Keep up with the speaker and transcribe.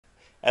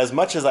As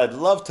much as I'd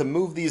love to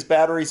move these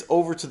batteries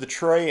over to the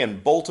tray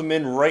and bolt them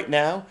in right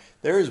now,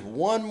 there is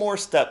one more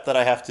step that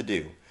I have to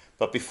do.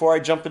 But before I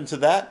jump into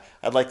that,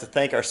 I'd like to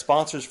thank our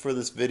sponsors for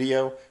this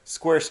video,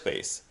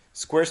 Squarespace.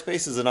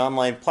 Squarespace is an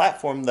online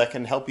platform that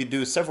can help you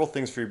do several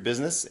things for your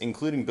business,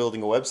 including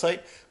building a website,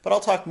 but I'll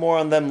talk more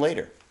on them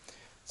later.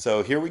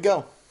 So here we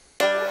go.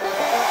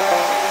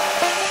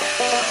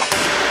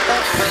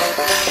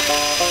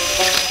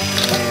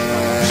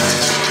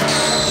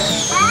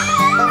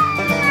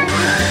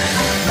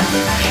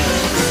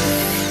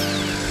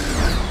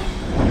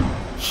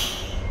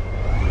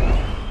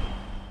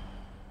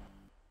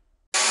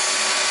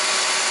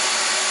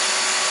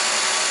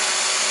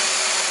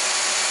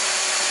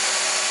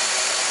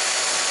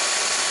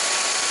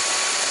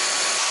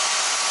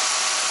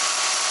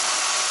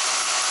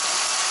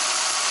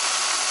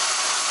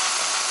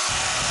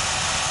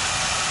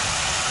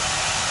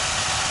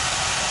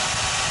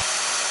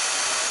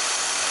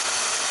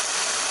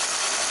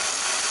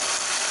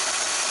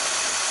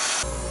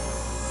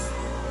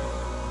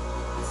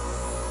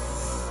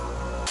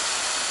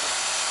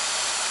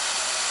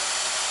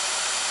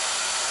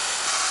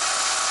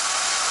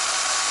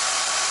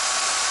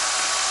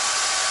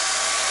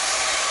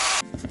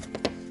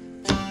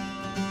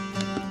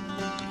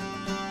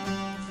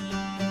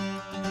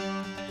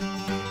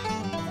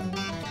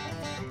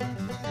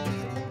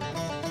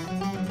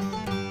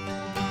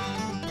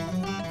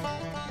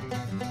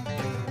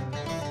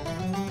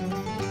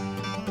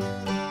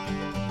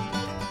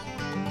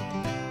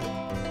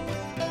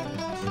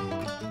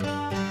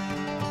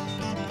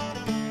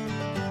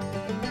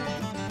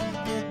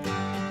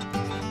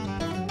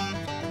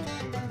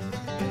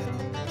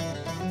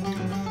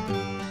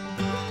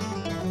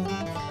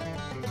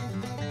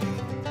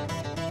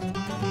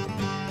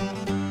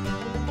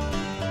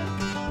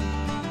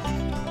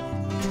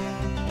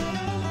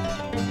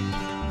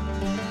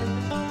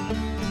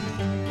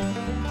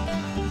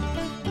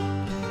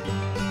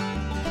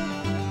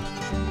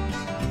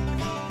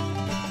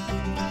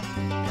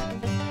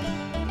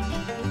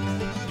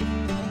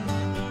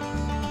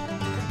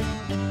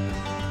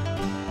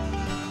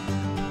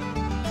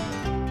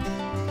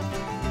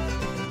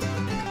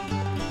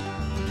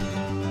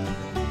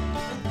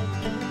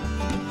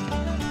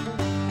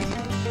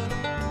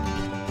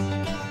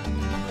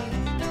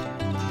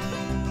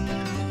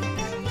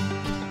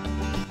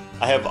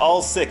 I have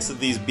all 6 of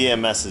these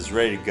BMSs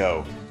ready to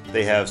go.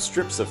 They have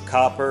strips of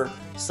copper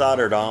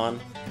soldered on.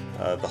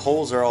 The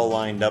holes are all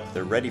lined up.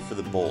 They're ready for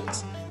the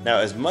bolts. Now,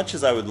 as much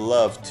as I would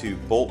love to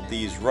bolt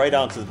these right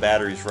onto the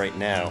batteries right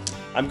now,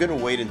 I'm going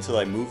to wait until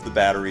I move the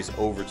batteries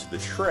over to the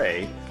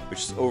tray, which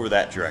is over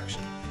that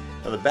direction.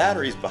 Now, the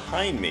batteries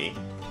behind me,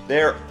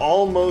 they're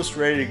almost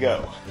ready to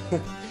go.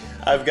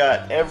 I've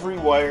got every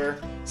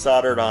wire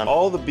soldered on,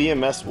 all the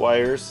BMS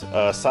wires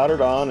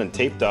soldered on and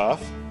taped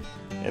off,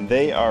 and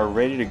they are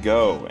ready to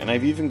go. And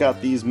I've even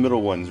got these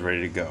middle ones ready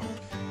to go.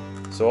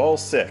 So all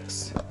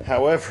 6.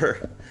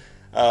 However,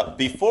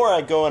 before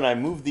I go and I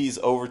move these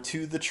over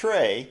to the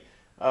tray,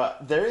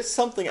 there is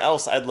something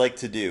else I'd like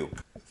to do.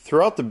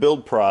 Throughout the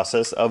build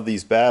process of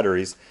these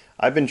batteries,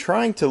 I've been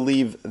trying to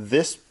leave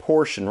this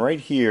portion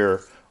right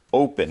here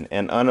open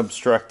and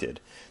unobstructed.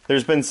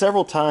 There's been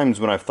several times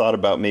when I've thought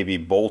about maybe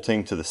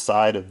bolting to the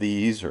side of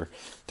these or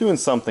doing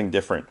something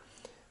different.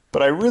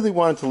 But I really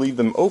wanted to leave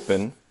them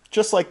open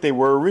just like they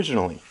were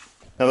originally.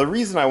 Now, the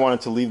reason I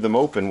wanted to leave them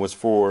open was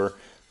for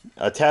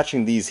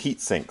attaching these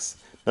heat sinks.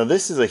 Now,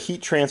 this is a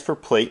heat transfer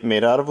plate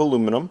made out of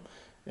aluminum,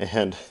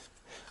 and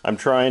I'm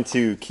trying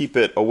to keep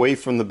it away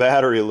from the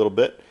battery a little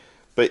bit.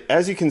 But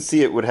as you can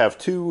see, it would have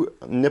 2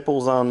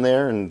 nipples on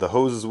there, and the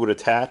hoses would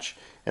attach,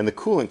 and the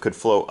coolant could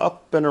flow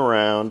up and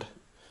around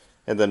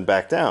and then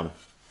back down.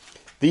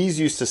 These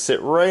used to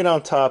sit right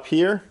on top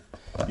here.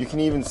 You can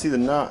even see the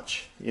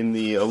notch in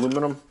the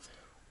aluminum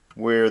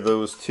where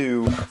those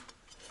two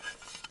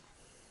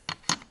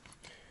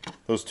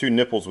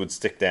nipples would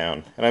stick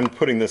down. And I'm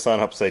putting this on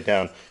upside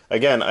down.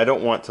 Again, I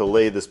don't want to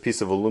lay this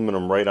piece of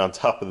aluminum right on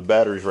top of the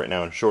batteries right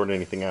now and short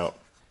anything out.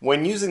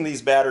 When using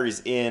these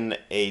batteries in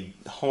a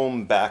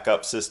home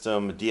backup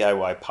system,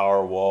 DIY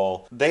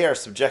powerwall, they are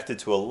subjected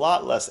to a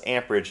lot less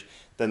amperage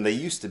than they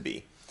used to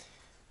be.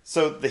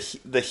 So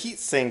the heat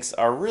sinks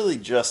are really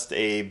just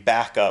a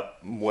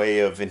backup way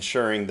of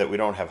ensuring that we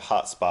don't have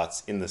hot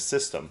spots in the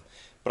system.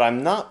 But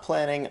I'm not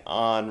planning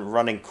on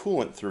running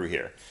coolant through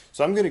here.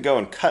 So I'm going to go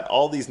and cut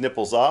all these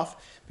nipples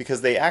off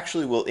because they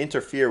actually will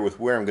interfere with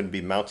where I'm going to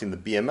be mounting the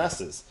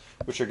BMSs,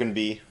 which are going to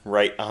be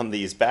right on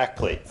these back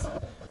plates.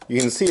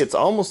 You can see it's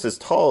almost as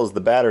tall as the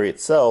battery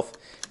itself,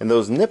 and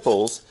those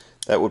nipples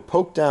that would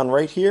poke down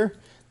right here,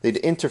 they'd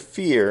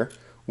interfere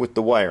with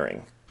the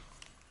wiring.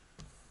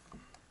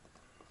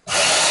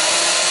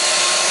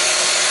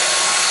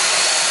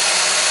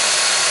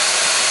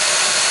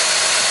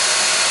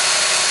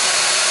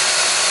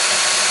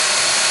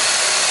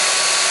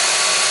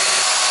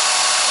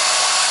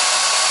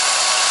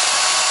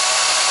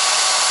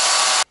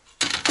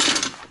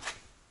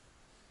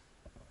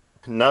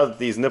 Now that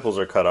these nipples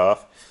are cut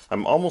off,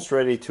 I'm almost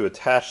ready to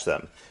attach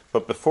them.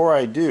 But before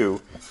I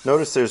do,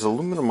 notice there's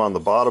aluminum on the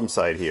bottom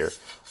side here,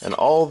 and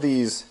all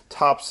these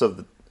tabs of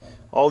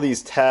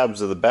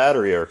the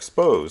battery are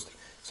exposed.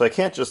 So I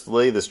can't just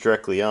lay this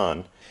directly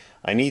on.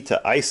 I need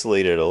to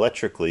isolate it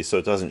electrically so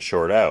it doesn't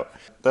short out.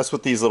 That's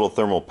what these little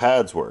thermal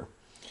pads were.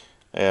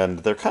 And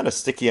they're kind of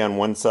sticky on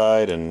one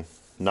side and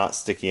not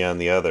sticky on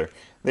the other.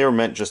 They were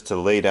meant just to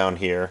lay down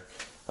here,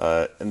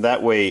 and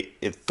that way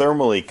it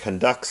thermally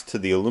conducts to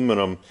the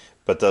aluminum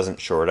but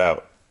doesn't short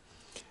out.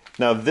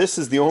 Now this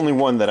is the only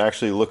one that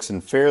actually looks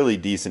in fairly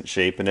decent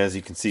shape, and as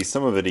you can see,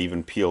 some of it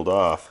even peeled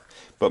off.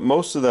 But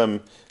most of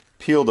them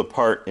peeled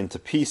apart into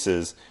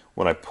pieces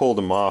when I pulled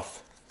them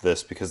off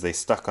this because they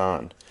stuck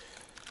on.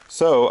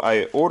 So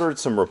I ordered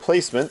some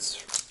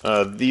replacements.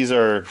 These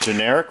are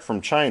generic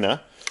from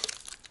China.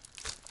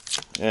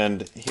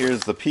 And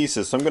here's the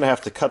pieces. So I'm going to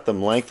have to cut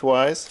them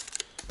lengthwise.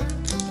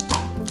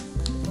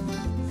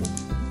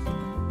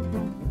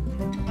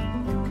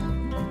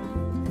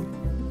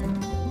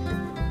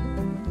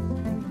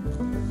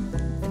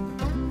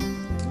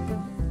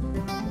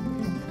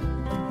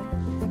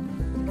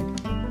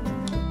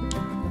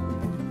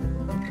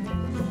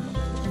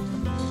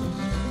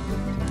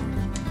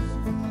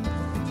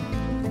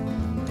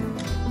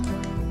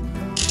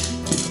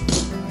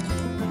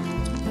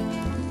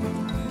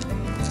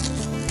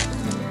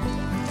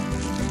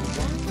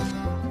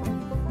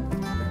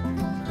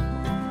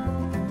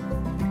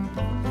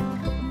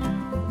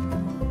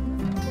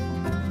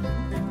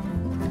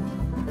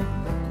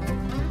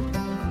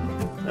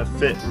 That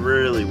fit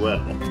really well.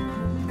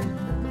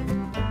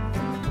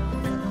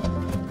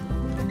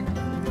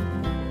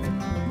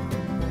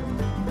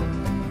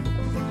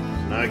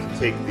 Now I can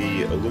take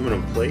the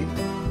aluminum plate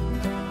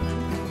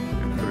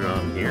and put it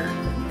on here.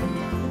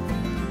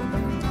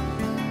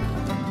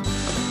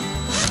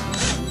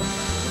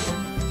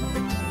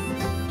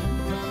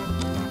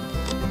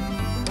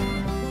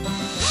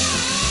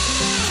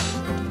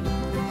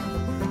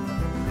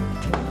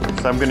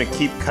 So I'm going to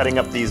keep cutting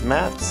up these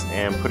mats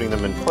and putting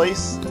them in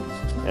place,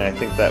 and I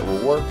think that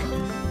will work.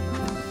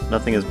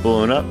 Nothing is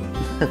blown up.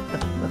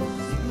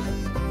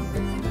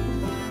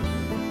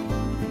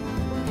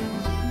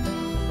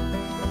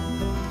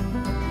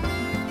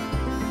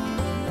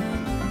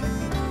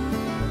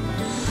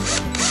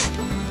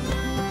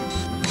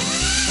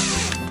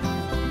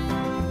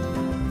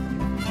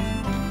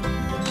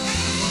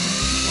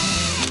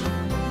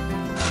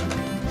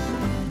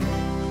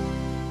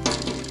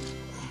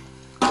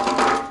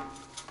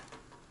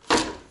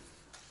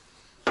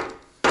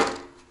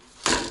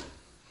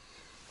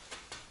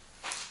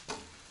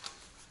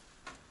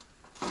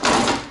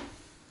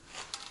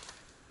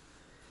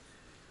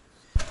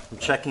 I'm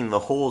checking the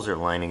holes are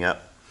lining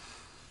up,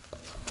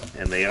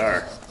 and they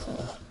are,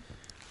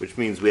 which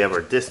means we have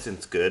our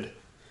distance good.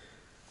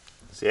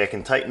 See, I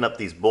can tighten up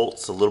these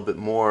bolts a little bit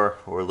more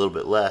or a little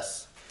bit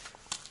less,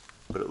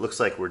 but it looks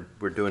like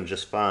we're doing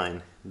just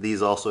fine.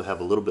 These also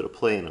have a little bit of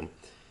play in them,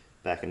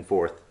 back and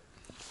forth,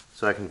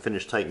 so I can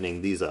finish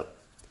tightening these up.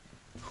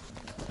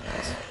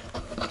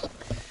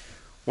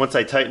 Once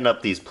I tighten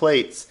up these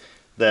plates,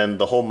 then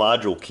the whole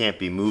module can't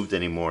be moved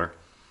anymore.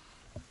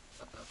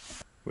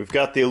 We've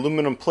got the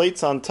aluminum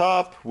plates on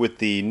top with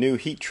the new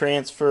heat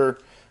transfer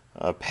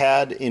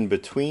pad in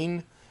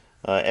between.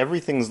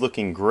 Everything's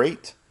looking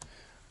great.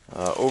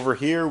 Over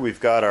here we've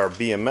got our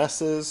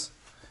BMSs,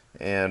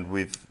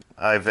 and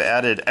I've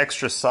added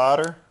extra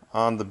solder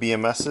on the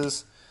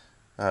BMSs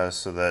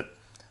so that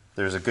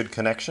there's a good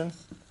connection.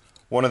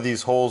 One of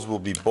these holes will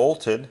be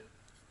bolted,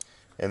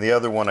 and the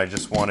other one I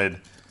just wanted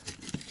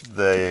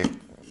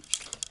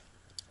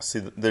see,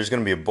 there's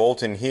going to be a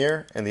bolt in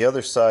here, and the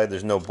other side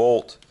there's no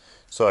bolt.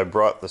 So I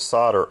brought the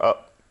solder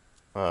up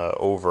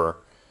over.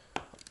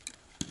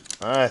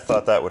 I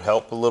thought that would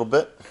help a little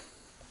bit.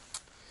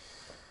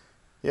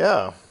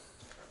 Yeah,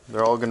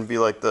 they're all going to be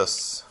like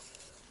this.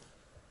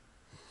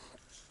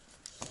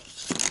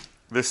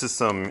 This is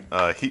some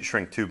heat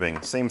shrink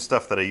tubing. Same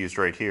stuff that I used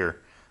right here.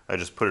 I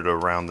just put it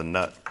around the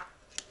nut.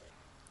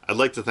 I'd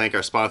like to thank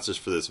our sponsors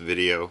for this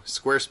video,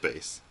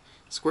 Squarespace.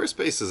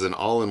 Squarespace is an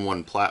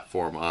all-in-one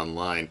platform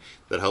online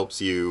that helps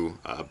you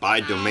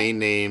buy domain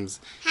names,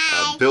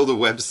 build a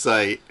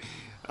website.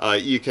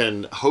 You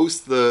can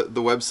host the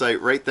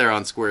website right there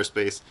on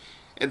Squarespace.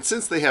 And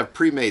since they have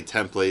pre-made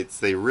templates,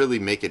 they really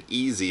make it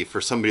easy for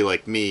somebody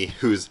like me,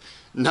 who's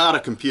not a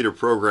computer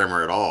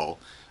programmer at all,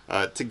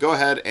 to go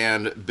ahead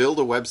and build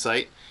a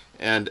website.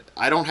 And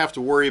I don't have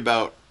to worry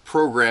about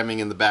programming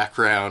in the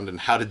background and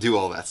how to do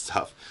all that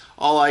stuff.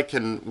 All I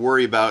can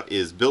worry about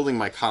is building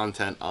my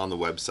content on the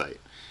website.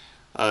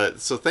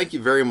 So thank you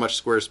very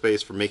much,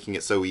 Squarespace, for making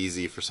it so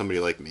easy for somebody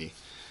like me.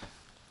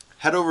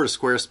 Head over to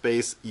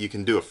Squarespace, you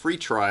can do a free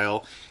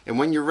trial, and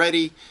when you're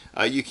ready,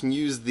 you can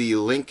use the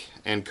link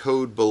and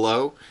code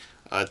below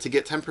to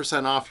get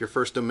 10% off your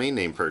first domain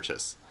name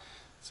purchase.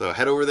 So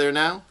head over there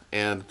now,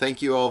 and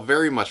thank you all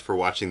very much for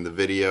watching the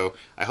video.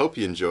 I hope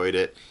you enjoyed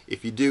it.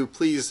 If you do,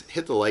 please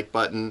hit the like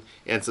button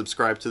and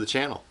subscribe to the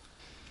channel.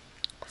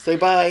 Say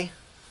bye.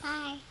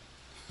 Bye.